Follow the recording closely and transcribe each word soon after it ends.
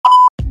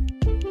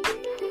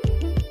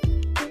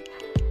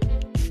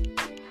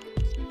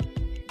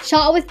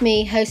Shot with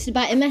Me, hosted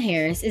by Emma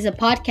Harris, is a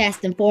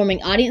podcast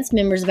informing audience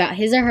members about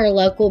his or her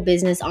local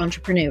business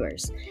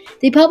entrepreneurs.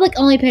 The public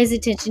only pays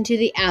attention to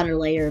the outer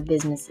layer of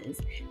businesses,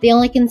 the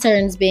only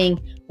concerns being,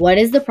 what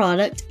is the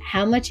product,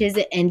 how much is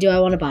it, and do I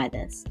want to buy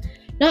this?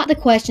 Not the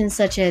questions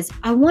such as,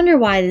 I wonder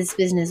why this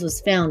business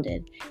was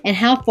founded, and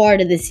how far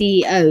did the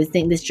CEOs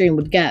think this dream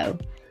would go?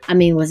 I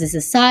mean, was this a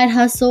side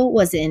hustle?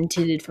 Was it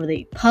intended for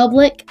the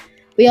public?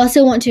 We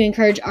also want to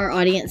encourage our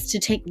audience to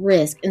take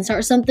risk and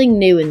start something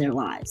new in their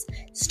lives.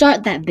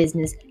 Start that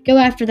business, go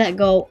after that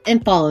goal,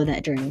 and follow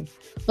that dream.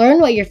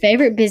 Learn what your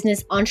favorite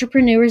business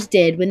entrepreneurs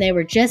did when they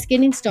were just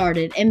getting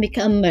started and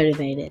become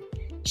motivated.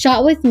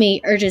 Shot with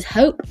Me urges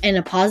hope and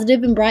a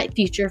positive and bright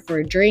future for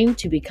a dream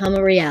to become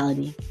a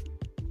reality.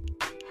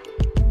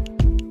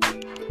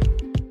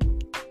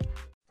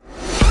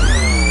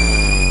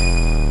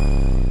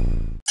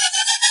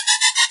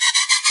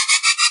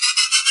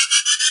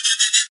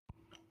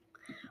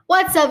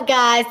 What's up,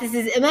 guys? This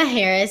is Emma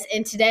Harris,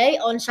 and today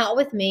on Shot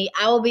with Me,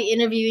 I will be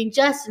interviewing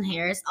Justin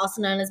Harris,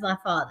 also known as my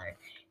father.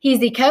 He's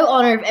the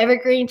co-owner of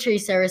Evergreen Tree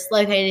Service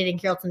located in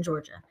Carrollton,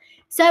 Georgia.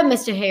 So,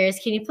 Mr. Harris,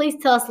 can you please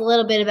tell us a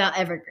little bit about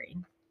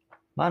Evergreen?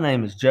 My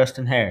name is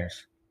Justin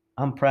Harris.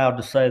 I'm proud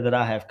to say that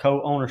I have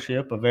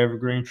co-ownership of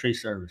Evergreen Tree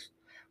Service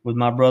with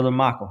my brother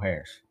Michael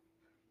Harris.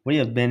 We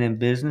have been in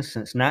business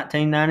since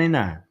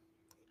 1999.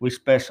 We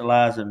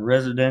specialize in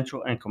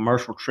residential and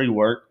commercial tree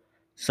work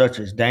such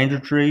as danger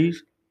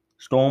trees,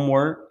 storm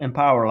work, and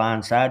power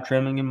line side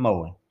trimming and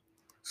mowing.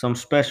 Some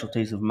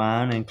specialties of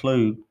mine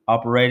include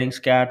operating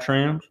sky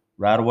trims,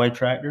 right-of-way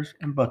tractors,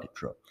 and bucket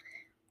trucks.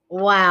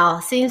 Wow,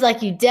 seems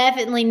like you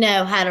definitely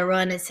know how to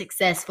run a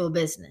successful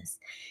business.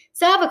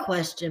 So I have a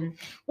question.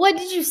 What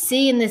did you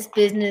see in this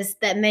business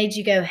that made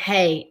you go,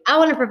 hey, I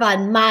want to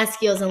provide my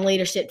skills and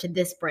leadership to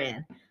this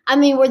brand? I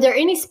mean, were there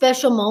any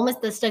special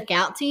moments that stuck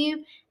out to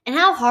you? And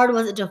how hard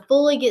was it to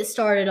fully get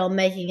started on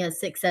making a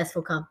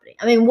successful company?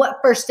 I mean, what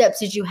first steps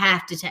did you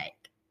have to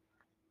take?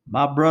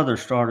 My brother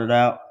started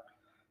out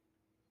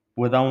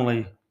with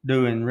only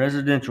doing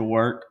residential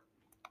work,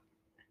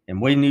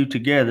 and we knew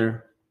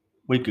together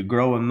we could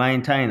grow and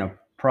maintain a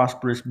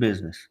prosperous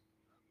business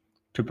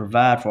to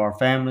provide for our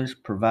families,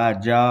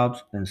 provide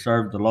jobs, and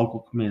serve the local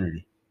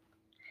community.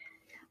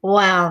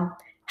 Wow.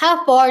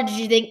 How far did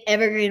you think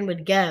Evergreen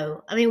would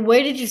go? I mean,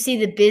 where did you see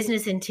the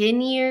business in 10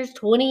 years,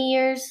 20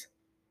 years?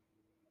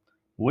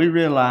 We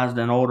realized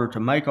in order to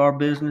make our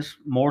business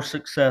more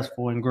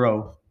successful and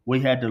grow,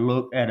 we had to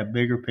look at a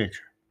bigger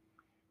picture.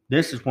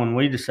 This is when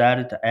we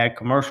decided to add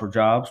commercial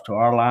jobs to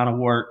our line of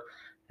work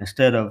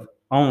instead of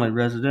only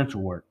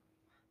residential work.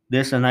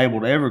 This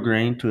enabled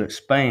Evergreen to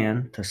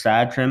expand to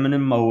side trimming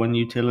and mowing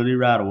utility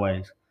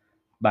right-of-ways.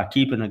 By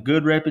keeping a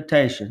good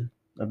reputation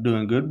of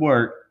doing good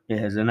work, it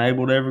has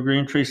enabled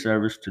Evergreen Tree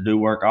Service to do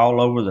work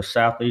all over the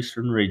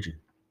southeastern region.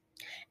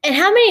 And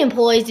how many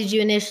employees did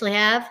you initially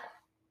have?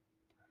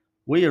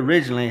 We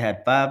originally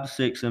had 5 to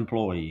 6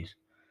 employees.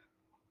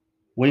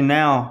 We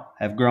now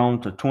have grown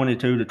to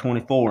 22 to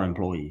 24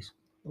 employees.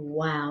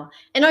 Wow.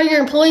 And are your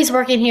employees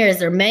working here as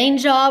their main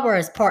job or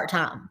as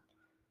part-time?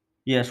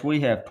 Yes, we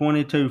have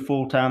 22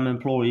 full-time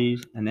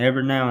employees, and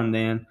every now and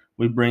then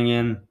we bring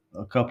in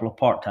a couple of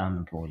part-time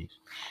employees.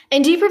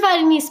 And do you provide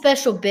any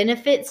special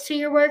benefits to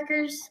your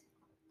workers?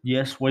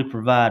 Yes, we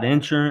provide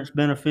insurance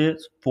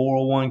benefits,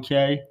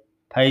 401k,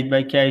 paid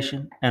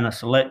vacation, and a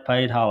select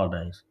paid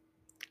holidays.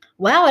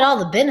 Wow, at all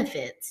the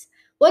benefits.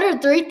 What are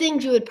 3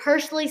 things you would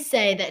personally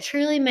say that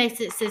truly makes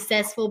a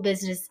successful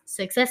business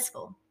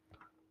successful?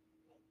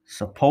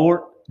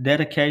 Support,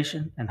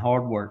 dedication, and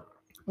hard work.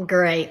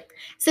 Great.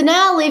 So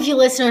now I'll leave you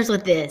listeners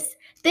with this.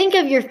 Think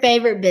of your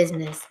favorite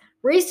business.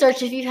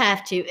 Research if you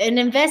have to, and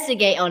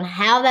investigate on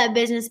how that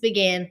business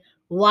began,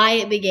 why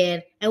it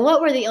began, and what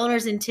were the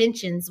owner's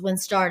intentions when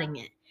starting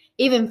it.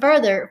 Even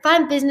further,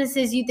 find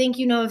businesses you think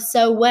you know of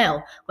so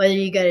well, whether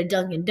you go to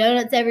Dunkin'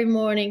 Donuts every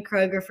morning,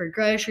 Kroger for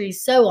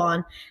groceries, so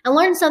on, and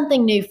learn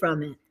something new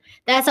from it.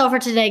 That's all for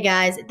today,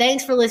 guys.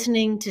 Thanks for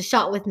listening to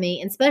Shot with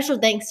Me, and special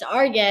thanks to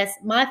our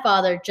guest, my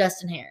father,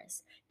 Justin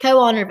Harris,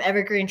 co-owner of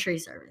Evergreen Tree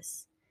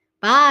Service.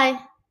 Bye.